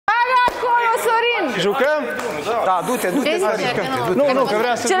Jucăm? Da, du-te, Nu, că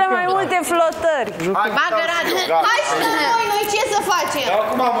vrea să Cele mai multe flotări. Bagă Radu. Hai și noi ce să facem?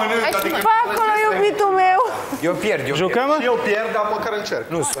 Acum mănânc, adică... Fă acolo, iubitul meu. Eu pierd, Jucăm? Eu pierd, dar măcar încerc.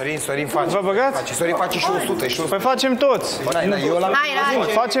 Nu, Sorin face. Vă băgați? Sorin face și 100 și 100. Păi facem toți. Hai, Radu.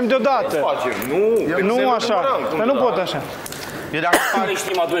 Facem deodată. Nu așa. Că nu pot așa. Eu dacă care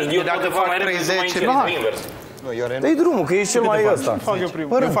știm atunci, eu dacă fac mai repede să mai încerc invers. Dă-i drumul, că ești cel mai ăsta. Fac eu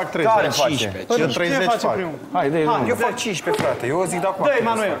primul. Eu fac 30. Care face? Eu 30 fac. Hai, dă-i drumul. Eu fac 15, frate. Eu zic de acum. Dă-i,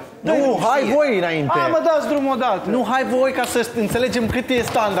 Manuel. Nu, hai voi înainte. Hai, mă dați drumul odată. Nu, hai voi ca să înțelegem cât e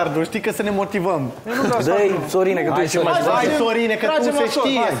standardul, știi, că să ne motivăm. Dă-i, Sorine, că tu ești cel mai... Hai, Sorine, că tu se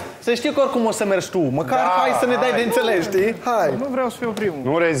știe. Să știi că oricum o să mergi tu. Măcar hai să ne dai de înțeles, știi? Hai. Nu vreau să fiu primul.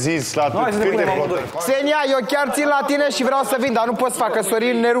 Nu rezist la cât de flotări. Xenia, eu chiar țin la tine și vreau să vin, dar nu pot să fac, că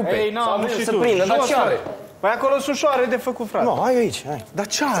Sorin ne rupe. Ei, n-am și să tu. prindă, dar ce are? Păi acolo sunt șoare de făcut, frate. Nu, hai aici, hai. Dar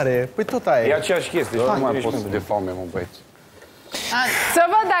ce are? Păi tot aia E e. aceeași chestie, nu mai pot de foame, mă băieți. Să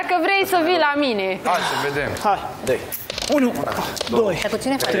văd dacă vrei să vii la mine. Hai să vedem. Hai, dă-i. 1, 2, Cu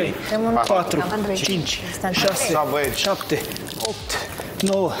cine 3, 4, 5, 6, 7, 8,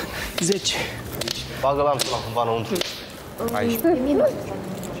 9, 10. Bagă lanțul la cumva înăuntru.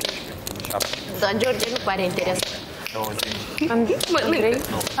 Dar George nu pare interesat. 20. Andrei?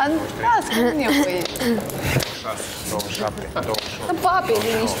 Lasă, nu e voie. 27, 28, Pape,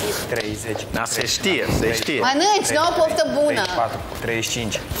 liniștit. 30. Da, se știe, se știe. Mănânci, nu o poftă bună. 34,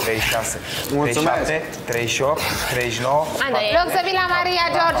 35, 36, Mulțumesc. 37, 38, 39, În loc să vii la Maria,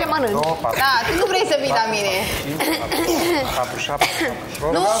 George, mănânci. Da, tu nu vrei să vii la mine. 47,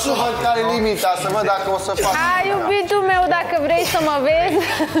 48. Nu, Să văd care e limita, să văd dacă o să fac. Hai, iubitul meu, dacă vrei să mă vezi.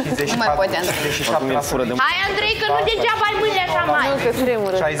 Nu mai poate, Andrei. 57 la fură de Hai, Andrei, că nu degeaba ai mâinile așa mai. Nu, că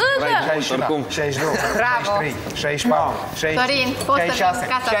tremură. 62, 62, Bravo. 63, 64, 65, Sorin, poți să 66, vii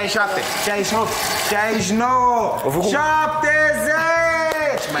în casa. 67, 68, 69,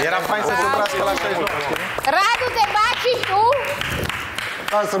 70! Era fain să se oprească la 69. Radu, te baci și tu?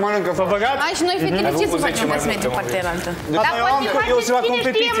 Hai să mănâncă. Vă băgați? Hai și noi, fetele, ce să facem ca să mergem partea elaltă? Dar poate Eu faceți sunt la cine știe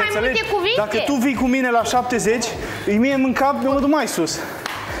competiție, mai multe înțelegi? cuvinte. Dacă tu vii cu mine la 70, îi mie în cap, eu mă duc mai sus.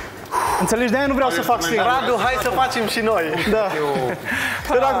 Înțelegi? De-aia nu vreau să fac singur. Radu, hai să facem și noi. Da.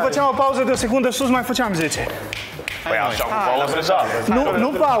 Că dacă făceam o pauză de o secundă sus, mai făceam 10. Păi așa, cu pauză, da. Nu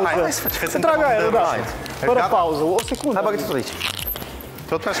pauză. Să trag aerul, da. Fără pauză, o secundă. Hai, bagă-te tot aici.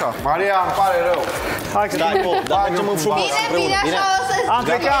 Tot așa. Maria, îmi pare rău. Hai că Da, facem în frumos. Bine, așa o să... am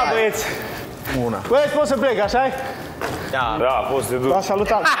plecat, băieți. Băieți, pot să plec, așa -i? Da, poți să te duci. Da,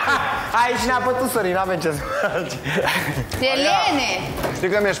 salutat. Aici ne-a pătut Sorin, n-avem ce să faci. Selene! Știi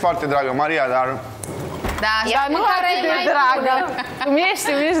că mi-ești foarte dragă, Maria, dar... Da, Dar nu atât de dragă. Îmi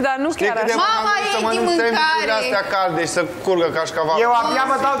ești, dar nu chiar Cât de așa. Mama mult să ei mănânc din sandwich-urile mâncare. astea calde și să curgă cașcavalul. Eu abia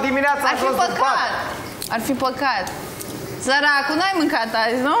mă dau dimineața Ar fi jos în pat. păcat. Ar fi păcat. Săracul, n-ai mâncat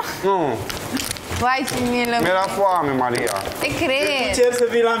azi, nu? Nu, Vai, ce milă. mi-era foame, Maria. Te cred. Cer să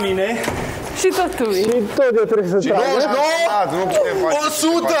vii la mine. Și tot tu vii. Și tot eu trebuie să trag. Nu putem face.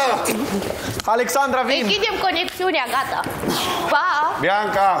 100! Alexandra, vin! Închidem conexiunea, gata. Pa!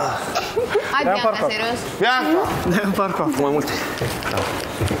 Bianca! Hai, Bianca, serios. Bianca! În parcă. Mai multe.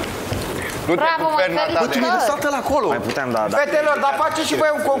 Du-te Bravo, cu perna ta de... mătărică. Lăsată-l acolo. Mai puteam, da. Fetelor, dar faceți și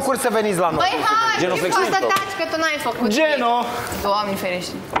voi un concurs să veniți la noi. Băi, hai, ce poți să taci, că tu n-ai făcut. Geno! Doamne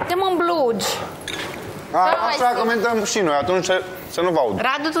ferește. Te mă îmblugi. Așa comentăm și noi, atunci să nu vă aud.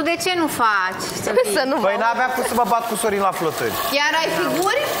 Radu, tu de ce nu faci? Să nu Păi n-avea cum să mă bat cu Sorin la flotări. Chiar ai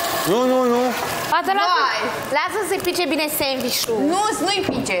figuri? Nu. Lasă, lasă să-i pice bine sandwich-ul. Nu-i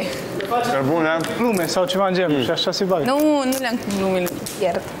pice. Cărbune, Glume sau ceva în genul și așa se bagă. Nu le-am cu glumele.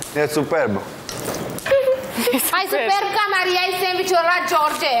 Iert. e superb. Hai super ca Maria, ai sandwich-ul la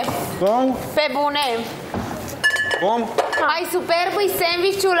George. Cum? Pe bune. Cum? Hai superb e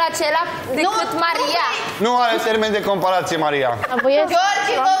sandwich-ul acela decât Maria. Nu are termen de comparație, Maria.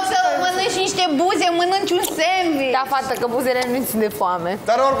 George, în loc să mănânci niște buze, mănânci un sandwich. Da, fată, că buzele nu țin de foame.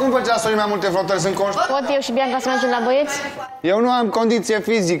 Dar oricum făcea Sorin mai multe flotări, sunt conștient. Pot eu și Bianca să mergem la băieți? Eu nu am condiție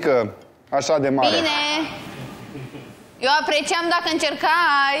fizică așa de mare. Bine. Eu apreciam dacă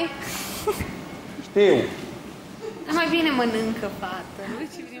încercai. Știu. Dar mai bine mănâncă, fată. Nu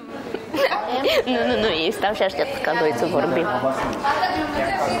ce vrem. Nu, ei stau și aștept ca doi să vorbim.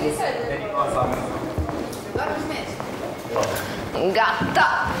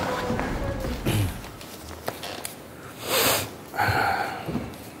 Gata.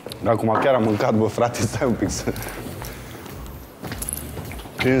 Acum chiar am mâncat, bă, frate, stai un pic să...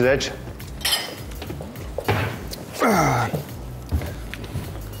 50.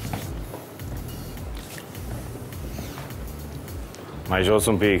 Mai jos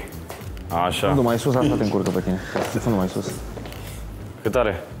un pic. Așa. Nu mai sus, asta te încurcă pe tine. Nu mai sus. Cât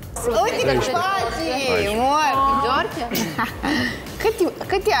are? Uite că faci! Mor! George?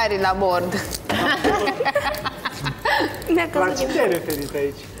 Cât are la bord? La ce te-ai referit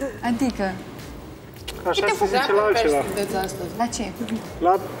aici? Adică? Așa se zice la altceva. La ce?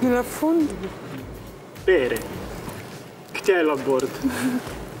 La fund? Pere. Câte ai la bord?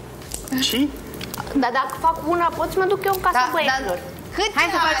 Și? Dar dacă fac una, pot să mă duc eu în casa băieților. Hai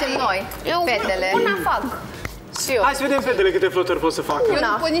să facem noi, fetele. Una fac. Și eu. Hai să vedem fetele câte flotări pot să facă. Eu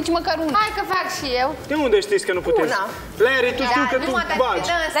nu pot nici măcar una. Hai că fac și eu. De unde știți că nu puteți? Una. Larry, tu știu că tu bagi.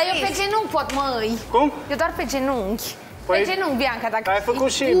 Dar eu pe genunchi pot, măi. Cum? Eu doar pe genunchi. Păi, pe genunchi, Bianca, dacă ai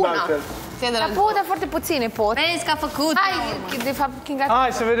făcut și dacă. Dar pot, dar foarte puține pot. Vezi că a făcut. Hai, de fapt, Kinga.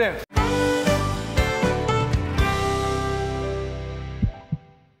 Hai să vedem.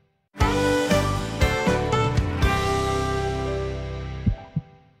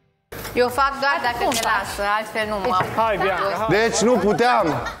 Eu fac doar dacă te lasă, altfel nu mă. Hai, Bianca, hai. Deci nu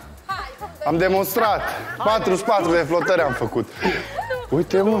puteam. Am demonstrat. 44 de flotări am făcut.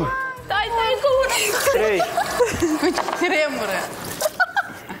 Uite, mă. Stai cu una. 3. Cu ce tremură.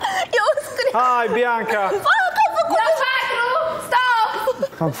 Eu scriu. Hai, Bianca. Fac, ai făcut 4.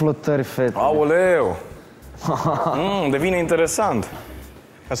 Stop. Fac flotări, fete. Aoleu! Devine interesant.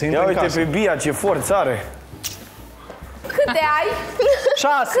 Ca să Ia intre în uite casă. pe Bia ce forță are. Câte ai?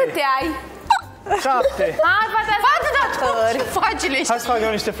 6. Câte ai? 7. Hai, fata datori. Facile și... Hai să fac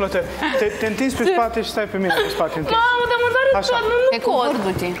eu niște flotări. Te întinzi pe spate și stai pe mine pe spate întâi. Mamă, dar mă doare Așa. tot, nu pot.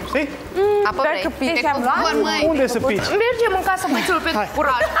 Du-te. Știi? Apă vrei. Te cobor, măi. Unde să pici? Mergem în casa băieților pentru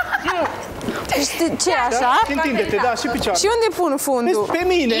curaj. Știi ce, așa? Întinde-te, da, și picioare. Și unde pun fundul? Pe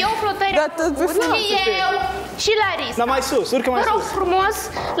mine. Eu flotări Da, tot pe fundul. și eu și Larisa. Dar mai sus, urcă mai Vă rog sus. frumos,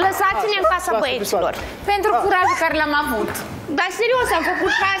 lăsați-ne în casa Lasă-te băieților. pe soare. Pentru curajul care l-am avut. Dar serios, am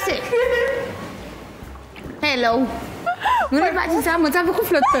făcut 6. Hello. Nu ne faci seamă, ți-am făcut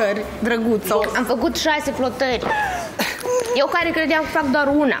flotări, drăguță. Am făcut 6 flotări. Eu care credeam că fac doar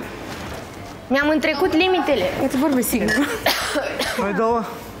una. Mi-am întrecut limitele. Îți vorbesc singur. Mai două.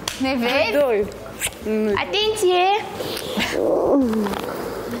 Ne vezi? Atenție!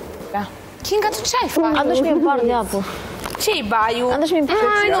 Kinga, tu ce ai făcut? Aduci-mi un par de apă. Ce-i baiu? Aduci-mi un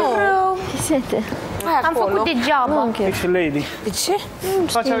Hai, nu vreau. sete. Am făcut degeaba. E și lady. De ce?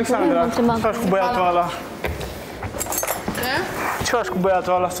 Face Alexandra. Ce faci cu băiatul ăla? Ce faci cu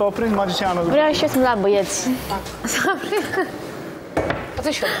băiatul ăla? S-a oprins magicianul. Vreau și eu să-mi la băieți.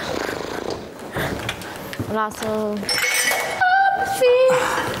 Atât și eu. Lasă...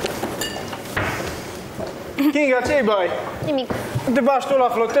 Kinga, ce-i bai? Nimic. Nu te bași tu la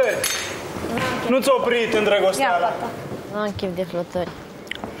flotări? Nu ți-a oprit în dragostea ăla. Nu am chef de flotări.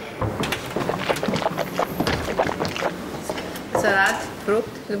 Sărat, fruct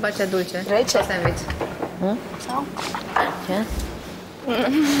și după aceea dulce. Rece? Sandwich. Ce?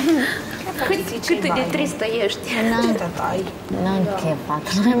 Cât de tristă ești. N-am chef, fac.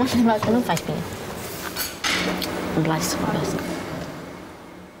 Nu faci bine. Îmi place să vorbesc.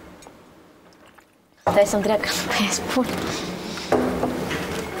 Stai să-mi treacă, nu mai spun.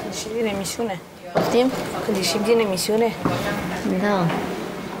 Și din emisiune. Poftim? Când ieșim din emisiune, Da.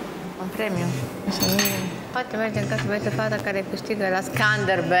 Un premiu. Poate merge în casă băietă fata care câștigă la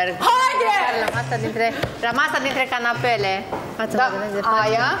Skanderberg. Haide! La masa dintre canapele. Da,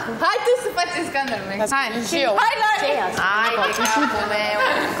 aia? Hai tu să faci Skanderberg. Hai, și eu. hai, Larry! Hai de capul meu.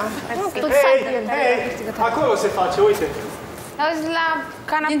 Hei, acolo se face, uite. Auzi, la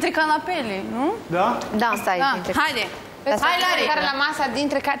canapele. Dintre canapele, nu? Da? Da, stai. Haide. Hai, Larry. Care la masa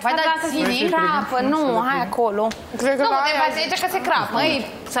dintre care... Vai, da, Fata, ține. se crapă, nu, hai acolo. Nu, te bazi aici că se crapă. Măi,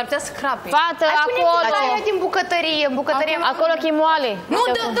 s-ar putea să crape. Fată, Hai, spune-mi acolo. tu, aia din bucătărie, bucătărie. Acolo chimoale. Nu,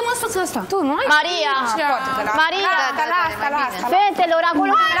 dă-mă sfața asta. Tu, nu ai? Maria. Maria. Lasă. Fetelor,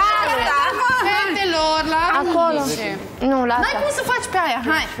 acolo. Fetelor, la Acolo. Nu, N-ai lasă. cum să faci pe aia,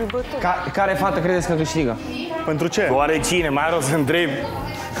 hai. Care fată credeți că câștigă? Pentru ce? Oare cine? Mai are o să întrebi.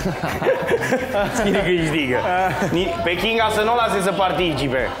 Cine câștigă? Pe Kinga să nu o lase să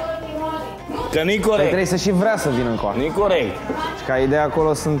participe. Că nu-i corect. Trebuie să și vrea să vină încoa. Nu-i corect. Și ca idee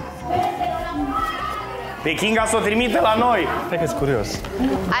acolo sunt... Pe Kinga să o trimite la noi. Hai că-s curios.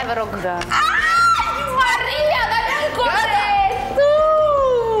 Hai, vă rog. Da. Maria, dar nu-i corect!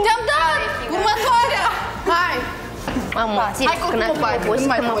 Te-am dat! Următoarea! Hai! Mamă, țin, Hai, când cum fac? Nu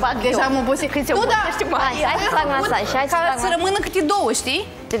mai mă pot. bag Deja am obosit. Nu, da! Hai să fac masaj, hai să fac Ca să masaj. rămână câte două, știi?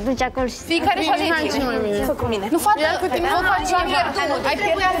 Te duci acolo și... Fiecare și alegere. Fă cu mine. Nu faci nu faci cineva. Ai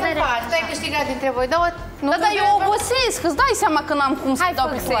pierdut să faci. Tu ai câștigat dintre voi. Da, eu obosesc. Îți dai seama că n-am cum să dau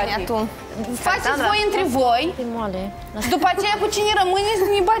pe Xenia, tu. faceți voi între voi. După aceea cu cine rămâne,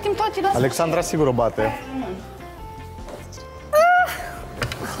 ne batem toate la Alexandra sigur o bate.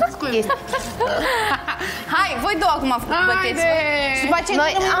 Hai, voi două acum băteți. Și după aceea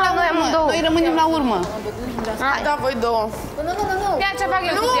noi rămânem la urmă. Da, voi două. Nu. Ia ce fac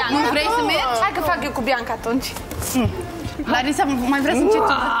eu cu Bianca. Nu vrei să mergi? Hai că fac eu cu Bianca atunci. Larisa, mai vrea să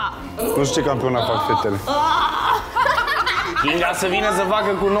încerci? Nu știu ce campionat fac fetele. Kinga să vină să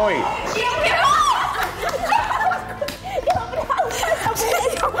facă cu noi.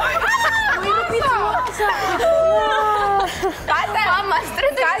 Fata, mama,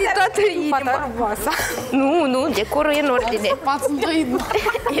 străduți toată inima. Fata ruboasa. Nu, decorul e în ordine.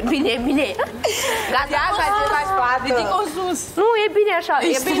 E bine, e bine. Gata, Ridic-o sus. nu, e bine așa,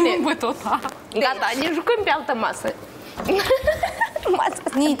 e bine. Gata, Ne jucăm pe altă masă.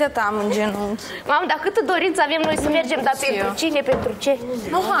 Nită am în genunchi. Mamă, dar câtă dorință avem noi să mergem, dar pentru cine, pentru ce?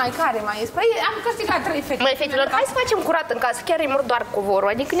 Nu, hai, care mai este? Păi am câștigat 3 fete. Măi, fetelor, hai să facem curat în casă, chiar e mor doar covorul,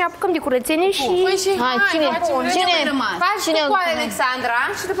 adică ne apucăm de curățenie și... Păi și Hai, cine? faci tu cu Alexandra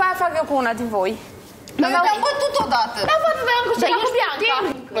și după aia fac eu cu una din voi. Noi te-am bătut odată. Da, bă, am câștigat cu Bianca.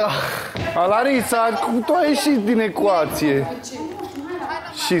 Larisa, tu ai ieșit din ecuație.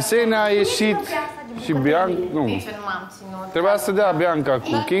 Și Sene a ieșit. Și Bianca, nu. Trebuia să dea Bianca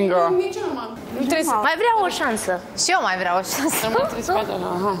cu Kinga. Mai vreau o șansă. Și eu mai vreau o șansă.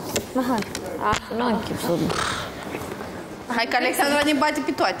 Nu am chip să... Hai că Alexandra ne bate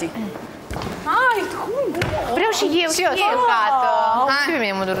pe toate. Hai, cum? Vreau și eu. Și eu sunt gata. Și pe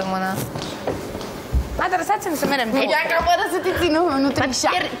mine mă dură mâna. Hai, dar lăsați-mi să merem. Bianca, fără să te țin, nu trișa.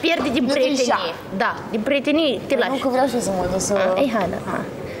 Pierde din prietenie. Da, din prietenie te lași. Nu, că vreau și eu să mă duc să... Ei, hai, da.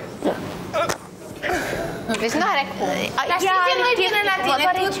 Deci nu are cum. Dar știi ce noi vine la tine?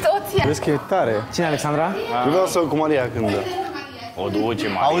 Toți Vezi că e tare. Cine, Alexandra? Eu vreau să cu Maria cântă. O duce,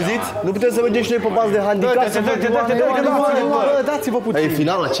 Maria. Auziți? Nu putem să mergem și noi pe bază de handicap. Dați-vă puțin. E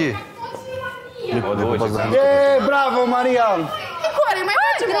finala, ce? O duce. Bravo, Maria! Core, mai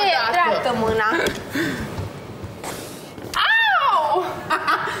facem o dată. Dreaptă mâna. Au!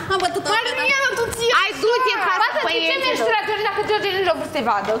 Am bătut-o. Mariana, tu ție. Hai, du-te, frate, Fata, de ce mergi tu la George dacă George nu l-a vrut să te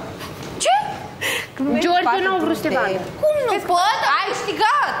vadă? Ce? George nu a vrut să te vadă. Cum nu pot? Ai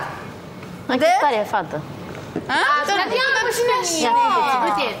câștigat. Hai, ce tare e fată.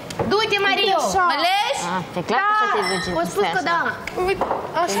 Du-te, du-te, Mario. Mă leși? E clar că te duce. O spus că da.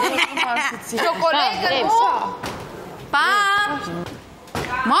 Și o colegă, nu? Pa!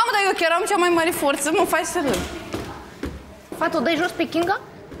 Mamă, dar eu chiar am cea mai mare forță, mă faci să râd. Fata, o dai jos pe Kinga?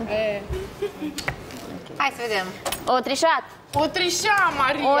 Hai să vedem. O trișat. O trișa,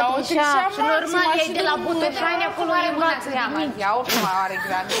 Maria, o trișa. Și normal, e de la butoșani acolo e învață nimic. Ia o prima oare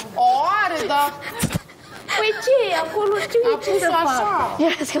grea. O are, da. Păi ce e acolo? Știu ce să fac.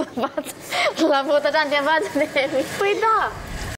 Ia să-l învață. La butoșani te învață de nimic. Păi da.